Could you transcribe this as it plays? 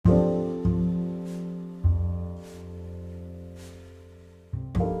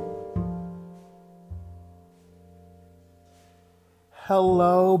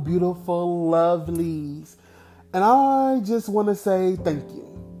Hello, beautiful lovelies. And I just want to say thank you.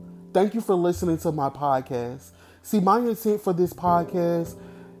 Thank you for listening to my podcast. See, my intent for this podcast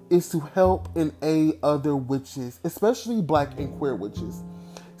is to help and aid other witches, especially black and queer witches.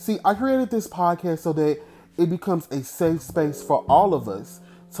 See, I created this podcast so that it becomes a safe space for all of us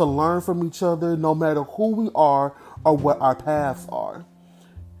to learn from each other, no matter who we are or what our paths are.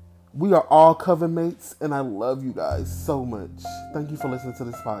 We are all coven mates, and I love you guys so much. Thank you for listening to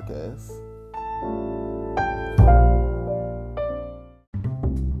this podcast.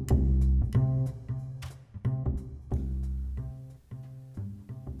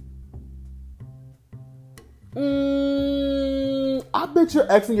 I bet you're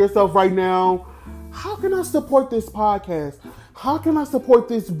asking yourself right now, how can I support this podcast? How can I support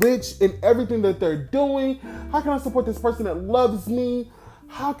this witch and everything that they're doing? How can I support this person that loves me?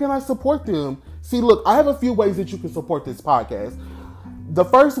 How can I support them? See, look, I have a few ways that you can support this podcast. The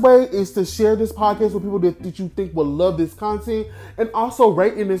first way is to share this podcast with people that you think will love this content, and also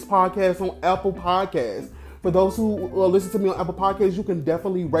rating this podcast on Apple Podcasts. For those who listen to me on Apple Podcasts, you can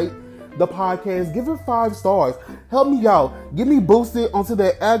definitely rate the podcast. Give it 5 stars. Help me out. Get me boosted onto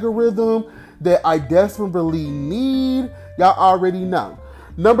that algorithm that I desperately need. Y'all already know.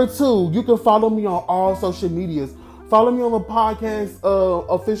 Number 2, you can follow me on all social medias. Follow me on the podcast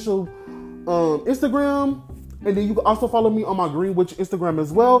official Instagram. And then you can also follow me on my Green Witch Instagram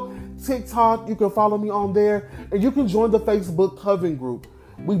as well. TikTok, you can follow me on there. And you can join the Facebook Coven group.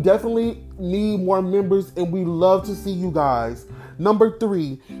 We definitely need more members, and we love to see you guys. Number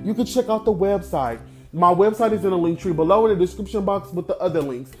 3, you can check out the website. My website is in the link tree below in the description box with the other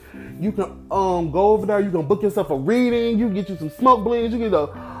links. You can go over there. You can book yourself a reading. You can get you some smoke blends. You get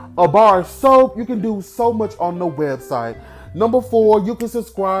a bar of soap. You can do so much on the website. Number 4, you can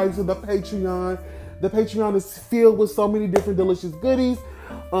subscribe to the Patreon. The Patreon is filled with so many different delicious goodies.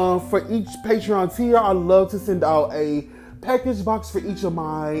 For each Patreon tier, I love to send out a package box for each of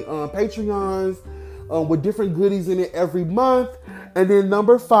my Patreons with different goodies in it every month. And then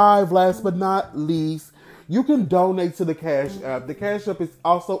number 5, last but not least, you can donate to the Cash App. The Cash App is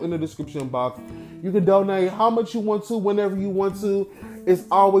also in the description box. You can donate how much you want to, whenever you want to. It's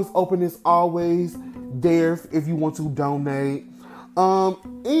always open. It's always there if you want to donate.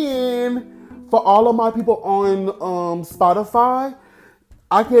 And for all of my people on Spotify,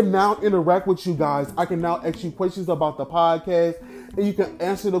 I can now interact with you guys. I can now ask you questions about the podcast, and you can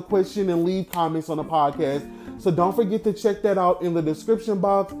answer the question and leave comments on the podcast. So don't forget to check that out in the description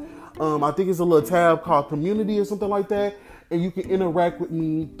box. I think it's a little tab called Community or something like that, and you can interact with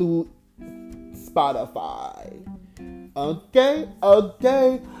me through Spotify. Okay.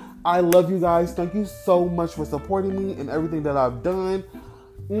 I love you guys. Thank you so much for supporting me and everything that I've done.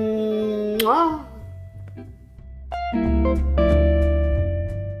 Mwah.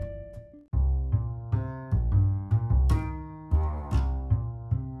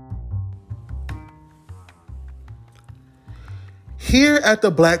 Here at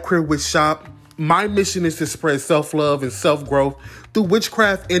the Black Queer Witch Shop, my mission is to spread self-love and self-growth through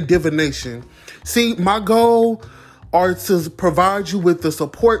witchcraft and divination. See, my goal are to provide you with the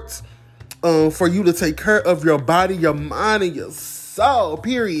support for you to take care of your body, your mind, and your soul,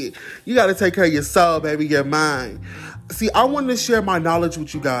 period. You got to take care of your soul, baby, your mind. See, I want to share my knowledge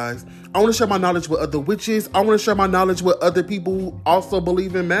with you guys. I want to share my knowledge with other witches. I want to share my knowledge with other people who also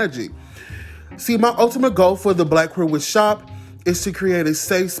believe in magic. See, my ultimate goal for the Black Queer Witch Shop is to create a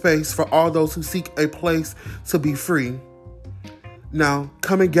safe space for all those who seek a place to be free. Now,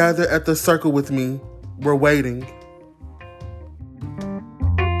 come and gather at the circle with me. We're waiting.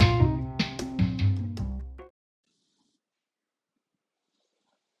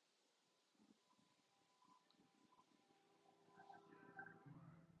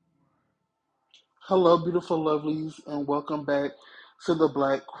 Hello, beautiful lovelies, and welcome back to the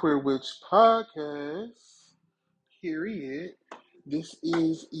Black Queer Witch Podcast. Period. This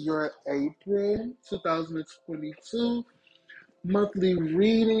is your April 2022 monthly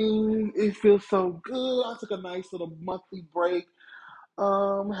reading. It feels so good. I took a nice little monthly break.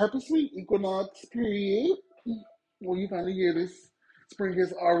 Happy sweet equinox, period. When you finally hear this, spring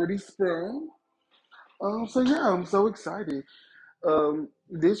has already sprung. So yeah, I'm so excited.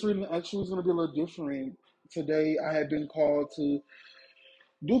 This reading actually is going to be a little different. Today, I have been called to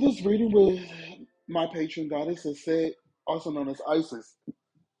do this reading with my patron goddess, Aset, also known as Isis.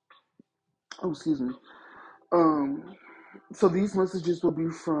 Oh, excuse me. Um, so these messages will be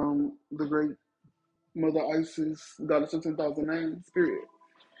from the great Mother Isis, goddess of 10,000 names, period.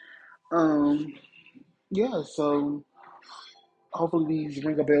 Um, yeah, so hopefully these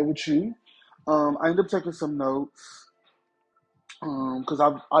ring a bell with you. I ended up taking some notes. because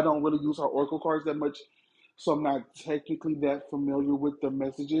I don't really use her oracle cards that much, so I'm not technically that familiar with the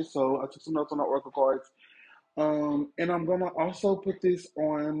messages. So I took some notes on the oracle cards, and I'm gonna also put this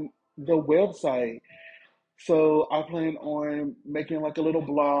on the website. So I plan on making like a little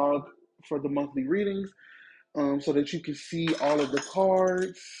blog for the monthly readings, so that you can see all of the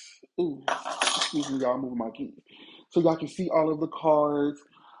cards. Ooh, excuse me, y'all, I'm moving my keys. So y'all can see all of the cards.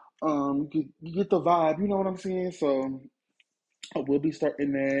 You get the vibe, you know what I'm saying? So I will be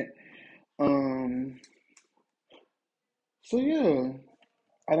starting that. Um, so yeah,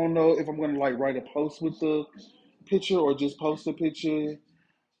 I don't know if I'm gonna like write a post with the picture or just post a picture.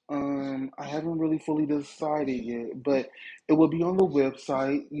 I haven't really fully decided yet, but it will be on the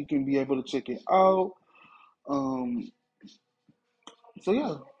website. You can be able to check it out. Um, so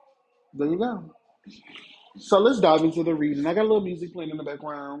yeah, there you go. So let's dive into the reading. I got a little music playing in the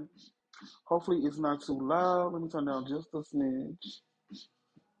background. Hopefully it's not too loud. Let me turn down just a smidge.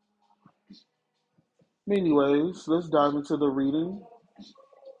 Anyways, let's dive into the reading.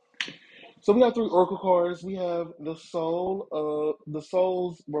 So we have three oracle cards. We have the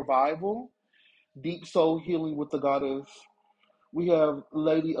soul's revival, deep soul healing with the goddess. We have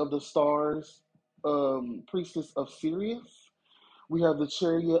Lady of the Stars, priestess of Sirius. We have the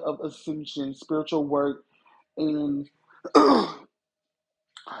Chariot of Ascension, spiritual work and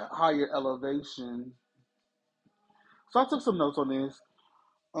higher elevation. So I took some notes on this.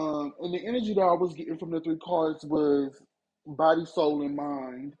 And the energy that I was getting from the three cards was body, soul, and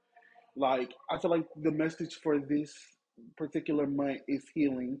mind. Like I feel like the message for this particular month is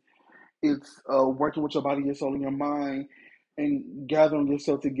healing. It's working with your body, your soul, and your mind, and gathering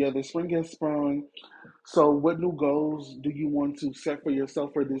yourself together. Spring has sprung. So, what new goals do you want to set for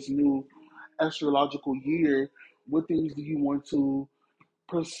yourself for this new astrological year? What things do you want to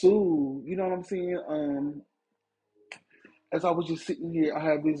pursue? You know what I'm saying? As I was just sitting here, I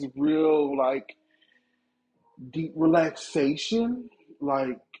have this real like deep relaxation.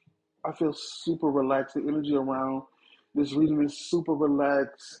 Like I feel super relaxed. The energy around this reading is super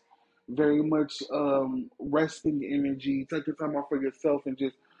relaxed, very much resting energy. Taking time off for yourself and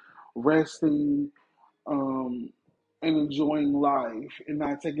just resting um, and enjoying life and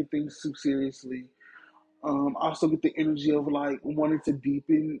not taking things too seriously. I also get the energy of like wanting to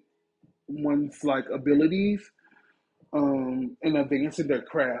deepen one's like abilities and advancing their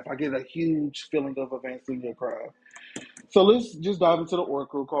craft. I get a huge feeling of advancing your craft. So let's just dive into the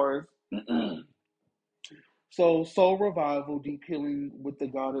oracle cards. So soul revival, deep healing with the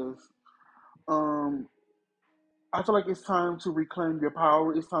goddess. Um, I feel like it's time to reclaim your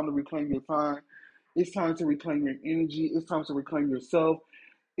power. It's time to reclaim your time. It's time to reclaim your energy. It's time to reclaim yourself.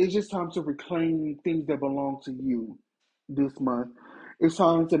 It's just time to reclaim things that belong to you this month. It's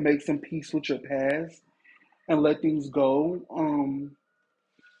time to make some peace with your past and let things go.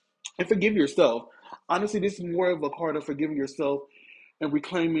 And forgive yourself. Honestly, this is more of a card of forgiving yourself and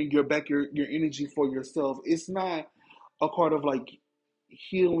reclaiming your energy for yourself. It's not a card of like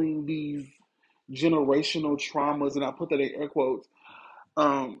healing these generational traumas, and I put that in air quotes.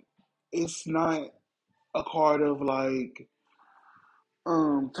 Um, it's not a card of like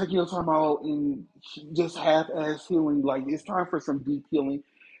taking your time out and just half-ass healing. Like it's time for some deep healing.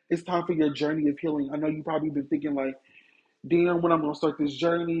 It's time for your journey of healing. I know you probably been thinking like, damn, when I'm gonna start this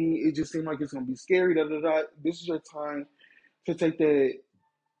journey, it just seemed like it's gonna be scary. Da da da. This is your time to take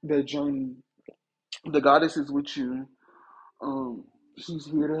that journey. The goddess is with you. Um, she's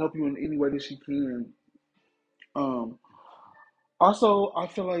here to help you in any way that she can. Um, Also, I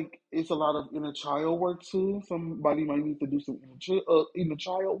feel like it's a lot of inner child work too. Somebody might need to do some inner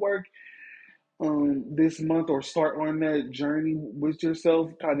child work this month or start on that journey with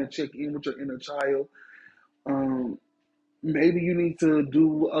yourself. Kind of check in with your inner child. Um, Maybe you need to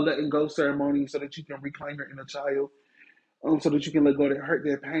do a letting go ceremony so that you can reclaim your inner child. So that you can let go of that hurt,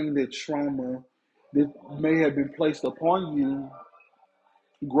 that pain, that trauma that may have been placed upon you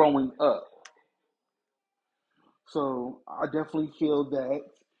growing up. So I definitely feel that.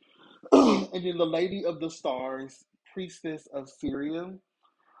 And then the Lady of the Stars, Priestess of Syria.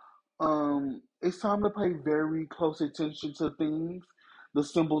 It's time to pay very close attention to things, the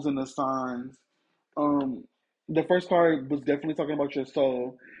symbols and the signs. Um, the first card was definitely talking about your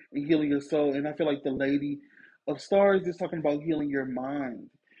soul and healing your soul, and I feel like the Lady of Stars is talking about healing your mind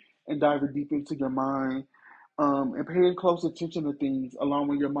and diving deep into your mind, and paying close attention to things,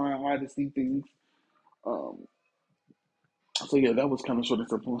 allowing your mind eye to see things. Um, so yeah, that was kind of short and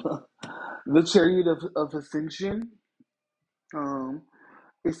simple. The Chariot of Ascension. Um,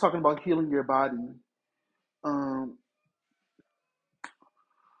 it's talking about healing your body. Um,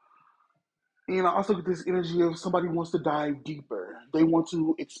 And I also get this energy of somebody wants to dive deeper. They want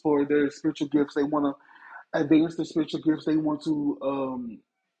to explore their spiritual gifts. They want to advance their spiritual gifts. They want to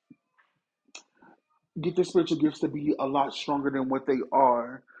get their spiritual gifts to be a lot stronger than what they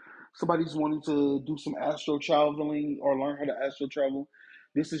are. Somebody's wanting to do some astral traveling or learn how to astral travel.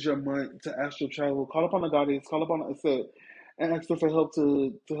 This is your month to astral travel. Call upon the goddess, call upon the set, and ask her for help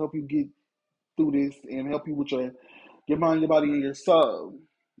to help you get through this and help you with your mind, your body, and your soul.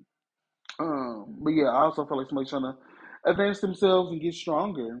 But yeah, I also feel like somebody's trying to advance themselves and get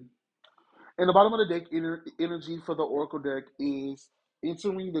stronger. And the bottom of the deck energy for the Oracle deck is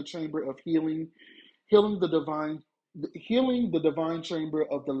entering the chamber of healing, healing the divine, healing the divine chamber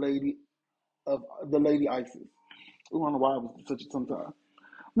of the Lady Isis. I don't know why I was such a tongue tie.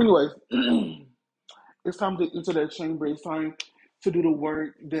 Anyways, it's time to enter that chamber. It's time to do the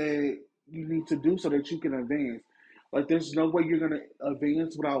work that you need to do so that you can advance. Like there's no way you're gonna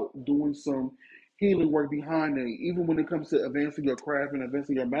advance without doing some healing work behind it. Even when it comes to advancing your craft and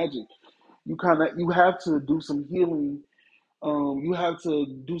advancing your magic, you have to do some healing. You have to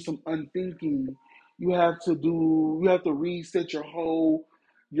do some unthinking. You have to reset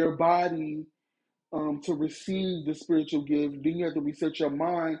your body to receive the spiritual gift. Then you have to reset your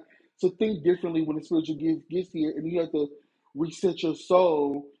mind to think differently when the spiritual gift gets here, and you have to reset your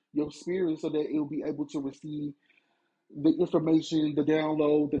soul, your spirit, so that it'll be able to receive the information, the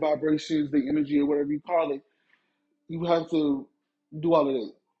download, the vibrations, the energy, or whatever you call it. You have to do all of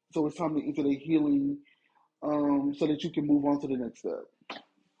that. So it's time to enter the healing, so that you can move on to the next step.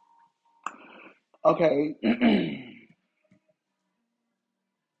 Okay.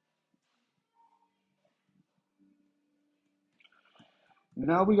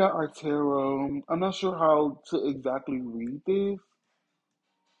 Now we got our tarot. I'm not sure how to exactly read this.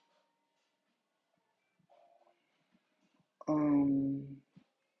 Um,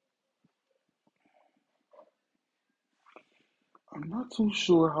 I'm not too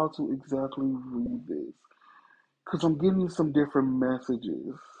sure how to exactly read this because I'm getting some different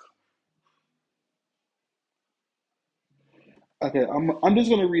messages. Okay, I'm just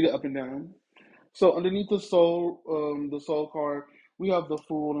gonna read it up and down. So underneath the soul card, we have the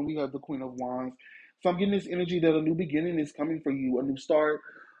Fool and we have the Queen of Wands. So I'm getting this energy that a new beginning is coming for you, a new start,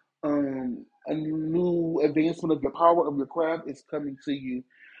 a new advancement of your power of your craft is coming to you.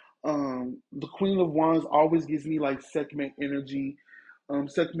 The Queen of Wands always gives me like Sekhmet energy.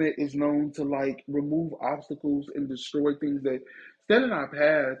 Sekhmet is known to like remove obstacles and destroy things that stand in our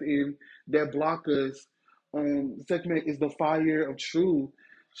path and that block us. Sekhmet is the fire of truth.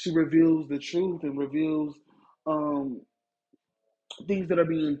 She reveals the truth and reveals um, things that are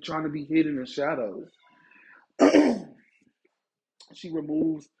being trying to be hidden in shadows. She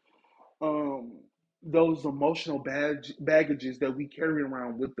removes um, those emotional baggages that we carry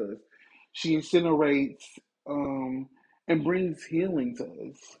around with us. She incinerates um, and brings healing to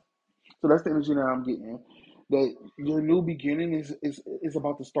us. So that's the energy that I'm getting. That your new beginning is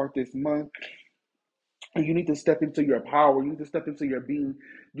about to start this month, and you need to step into your power. You need to step into your being.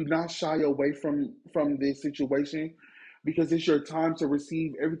 Do not shy away from this situation because it's your time to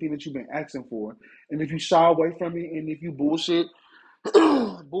receive everything that you've been asking for. And if you shy away from it, and if you bullshit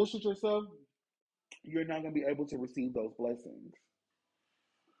yourself, you're not going to be able to receive those blessings.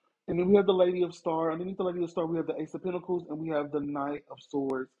 And then we have the Lady of Star. Underneath the Lady of Star, we have the Ace of Pentacles and we have the Knight of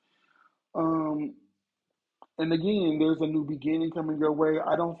Swords. Um, and again, there's a new beginning coming your way.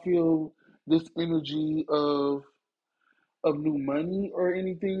 I don't feel this energy of new money or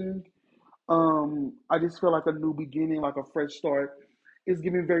anything. I just feel like a new beginning, like a fresh start. It's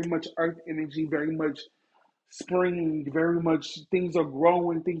giving very much earth energy, very much spring, very much things are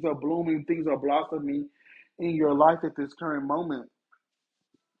growing, things are blooming, things are blossoming in your life at this current moment.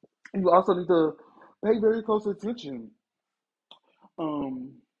 You also need to pay very close attention.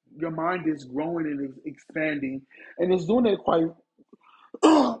 Um, your mind is growing and is expanding, and it's doing it quite.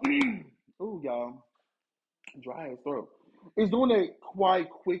 Ooh, y'all, dry as throat. It's doing it quite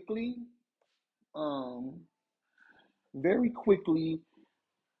quickly. Um, very quickly,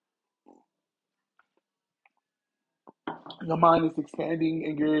 your mind is expanding,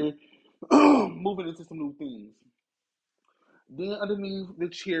 and you're moving into some new things. Then underneath the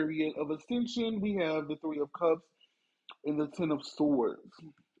Chariot of Ascension, we have the Three of Cups and the Ten of Swords.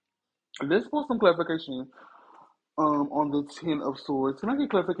 Let's put some clarification on the Ten of Swords. Can I get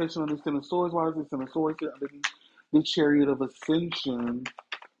clarification on this Ten of Swords? Why is this Ten of Swords here underneath the Chariot of Ascension?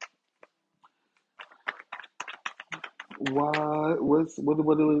 Why? What's going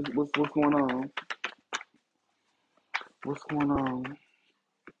on? What's going on?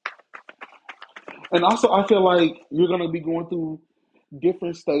 And also, I feel like you're gonna be going through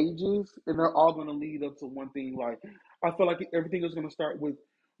different stages, and they're all going to lead up to one thing. Like, I feel like everything is going to start with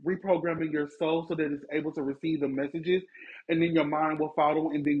reprogramming your soul so that it's able to receive the messages, and then your mind will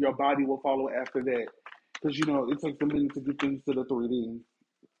follow, and then your body will follow after that. Because it takes a minute to get things to the 3D.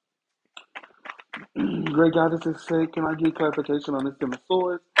 Great Goddess is said, can I get clarification on this in a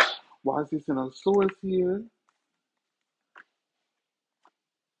source? Why is this in a source here?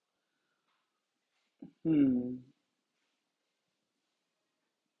 Hmm.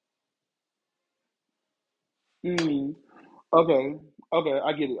 Hmm. Okay. Okay,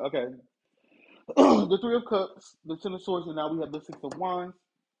 I get it. Okay. The Three of Cups, the Ten of Swords, and now we have the Six of Wands.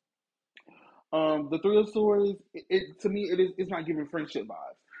 The Three of Swords, to me, it's not giving friendship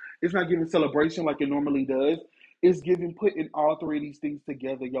vibes. It's not giving celebration like it normally does. It's giving putting all three of these things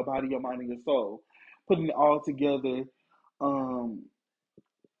together: your body, your mind, and your soul. Putting it all together, um,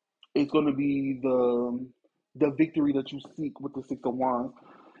 it's going to be the victory that you seek with the Six of Wands.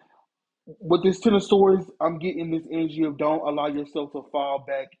 With this Ten of Swords, I'm getting this energy of don't allow yourself to fall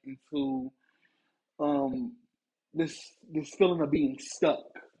back into um this feeling of being stuck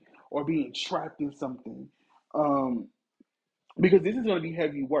or being trapped in something. Um, because this is going to be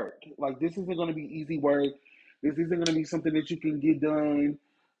heavy work. Like, this isn't going to be easy work. This isn't going to be something that you can get done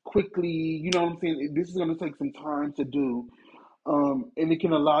quickly. You know what I'm saying? This is going to take some time to do. And it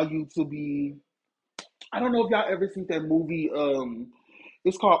can allow you to be. I don't know if y'all ever seen that movie.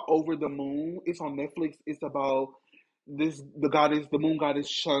 It's called Over the Moon. It's on Netflix. It's about the moon goddess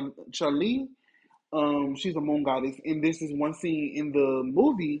Chun Li. She's a moon goddess, and this is one scene in the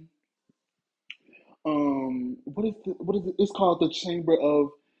movie. What is it? It's called the Chamber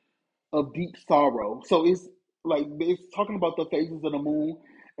of Deep Sorrow. So it's like it's talking about the phases of the moon,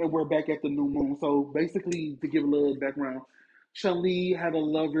 and we're back at the new moon. So basically, to give a little background, Chun Li had a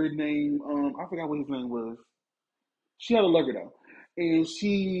lover named I forgot what his name was. She had a lover though, and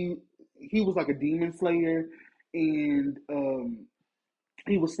he was like a demon slayer, and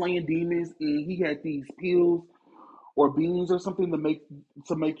he was slaying demons, and he had these pills or beans or something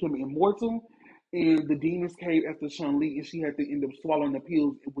to make him immortal. And the demons came after Chun Li, and she had to end up swallowing the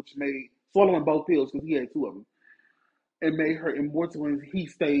pills, which made swallowing both pills because he had two of them. It made her immortal, and he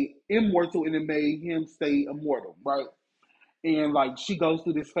stayed immortal, and it made him stay immortal, right? And like she goes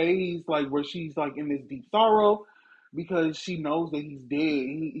through this phase, like where she's like in this deep sorrow because she knows that he's dead,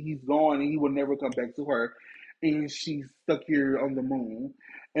 he's gone, and he will never come back to her, and she's stuck here on the moon.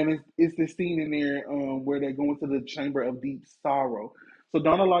 And it's this scene in there where they go into the chamber of deep sorrow. So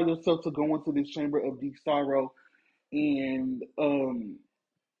don't allow yourself to go into this chamber of deep sorrow and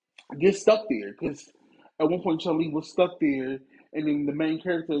get stuck there, because at one point Charlie was stuck there, and then the main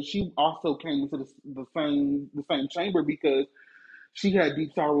character, she also came into the same chamber because she had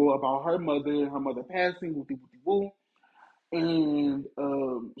deep sorrow about her mother and her mother passing, whoopty whoopty woo. And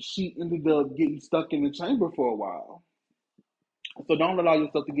she ended up getting stuck in the chamber for a while. So don't allow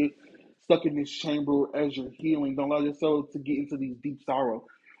yourself to get stuck in this chamber as you're healing. Don't allow yourself to get into these deep sorrow.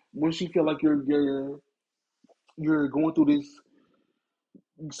 Once you feel like you're going through this,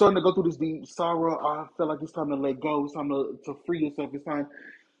 starting to go through this deep sorrow, I feel like it's time to let go. It's time to free yourself. It's time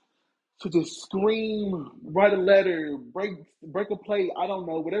to just scream, write a letter, break a plate. I don't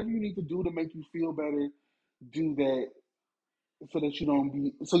know. Whatever you need to do to make you feel better, do that so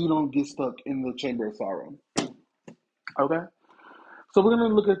you don't get stuck in the chamber of sorrow. Okay? So we're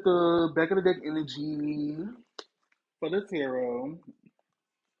gonna look at the back of the deck energy for the tarot.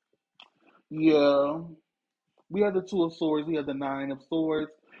 Yeah. We have the Two of Swords, we have the Nine of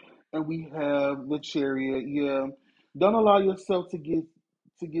Swords, and we have the Chariot. Yeah. Don't allow yourself to get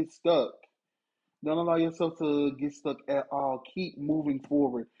stuck. Don't allow yourself to get stuck at all. Keep moving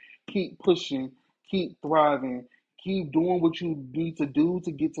forward. Keep pushing. Keep thriving. Keep doing what you need to do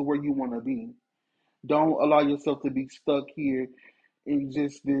to get to where you want to be. Don't allow yourself to be stuck here in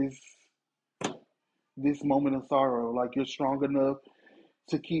just this moment of sorrow. Like, you're strong enough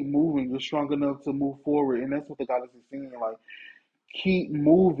to keep moving. You're strong enough to move forward, and that's what the goddess is saying. Like, keep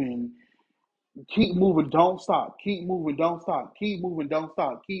moving. Keep moving. Don't stop. Keep moving. Don't stop. Keep moving. Don't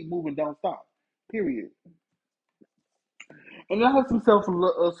stop. Keep moving. Don't stop. Period. And I have some self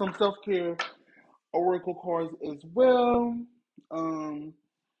care oracle cards as well. Um,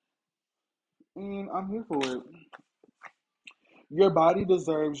 and I'm here for it. Your body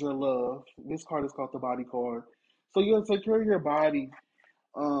deserves your love. This card is called the body card. So you gotta take care of your body.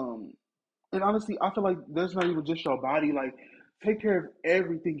 Um, and honestly, I feel like there's not even just your body. Like, take care of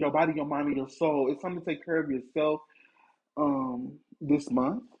everything: your body, your mind, and your soul. It's time to take care of yourself. This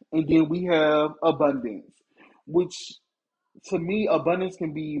month, and then we have abundance, which to me, abundance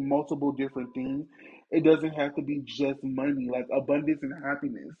can be multiple different things. It doesn't have to be just money, like abundance and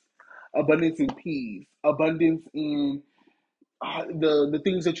happiness, abundance in peace, abundance in the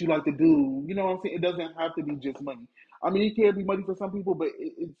things that you like to do. You know what I'm saying? It doesn't have to be just money. I mean, it can be money for some people, but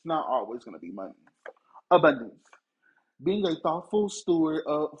it's not always going to be money. Abundance. Being a thoughtful steward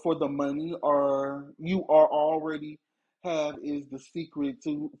for the money or you are already have is the secret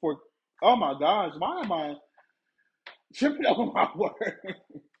to for. Oh my gosh, why am I tripping over my word?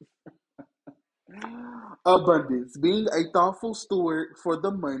 Abundance. Being a thoughtful steward for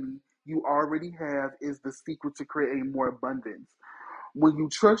the money you already have is the secret to creating more abundance. When you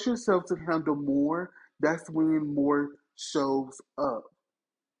trust yourself to handle more, that's when more shows up.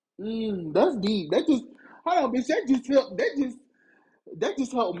 That's deep. That just hold on, bitch. That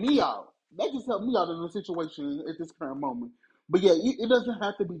just helped me out. That just helped me out in the situation at this current moment. But yeah, it doesn't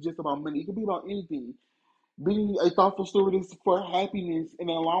have to be just about money. It can be about anything. Being a thoughtful stewardess for happiness and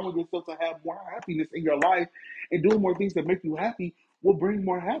allowing yourself to have more happiness in your life and doing more things that make you happy will bring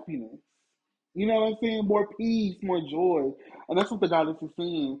more happiness. You know what I'm saying? More peace, more joy. And that's what the goddess is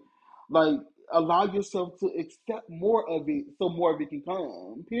saying. Like, allow yourself to accept more of it so more of it can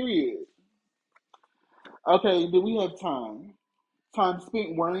come. Period. Okay, then we have time. Time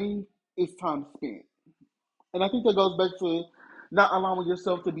spent worrying is time spent. And I think that goes back to not allowing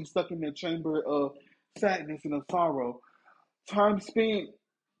yourself to be stuck in that chamber of sadness and of sorrow. Time spent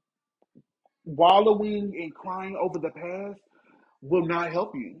wallowing and crying over the past will not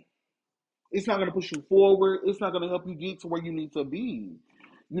help you. It's not going to push you forward. It's not going to help you get to where you need to be.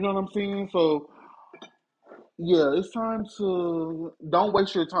 You know what I'm saying? So yeah, it's time to don't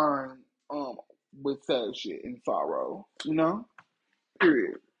waste your time with sad shit and sorrow. You know?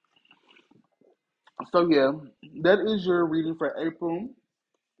 Period. So yeah, that is your reading for April.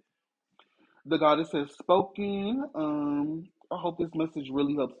 The goddess has spoken. I hope this message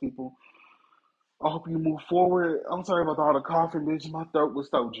really helps people. I hope you move forward. I'm sorry about all the coughing, bitch. My throat was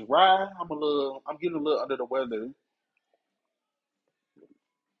so dry. I'm getting a little under the weather.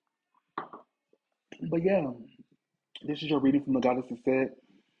 But yeah, this is your reading from the goddess has said.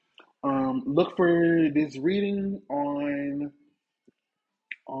 Look for this reading on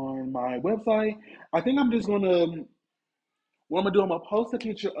my website. I think I'm just gonna what I'm gonna do. I'm gonna post a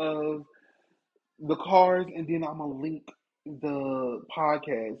picture of the cards, and then I'm gonna link the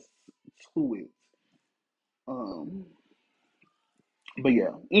podcast to it. Um, but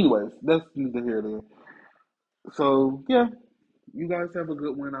yeah. Anyways, that's neither here nor there. So yeah, you guys have a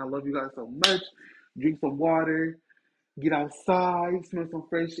good one. I love you guys so much. Drink some water. Get outside. Smell some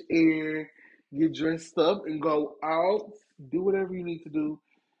fresh air. Get dressed up and go out. Do whatever you need to do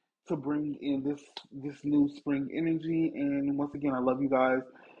to bring in this new spring energy. And once again, I love you guys,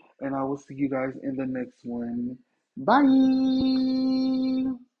 and I will see you guys in the next one. Bye.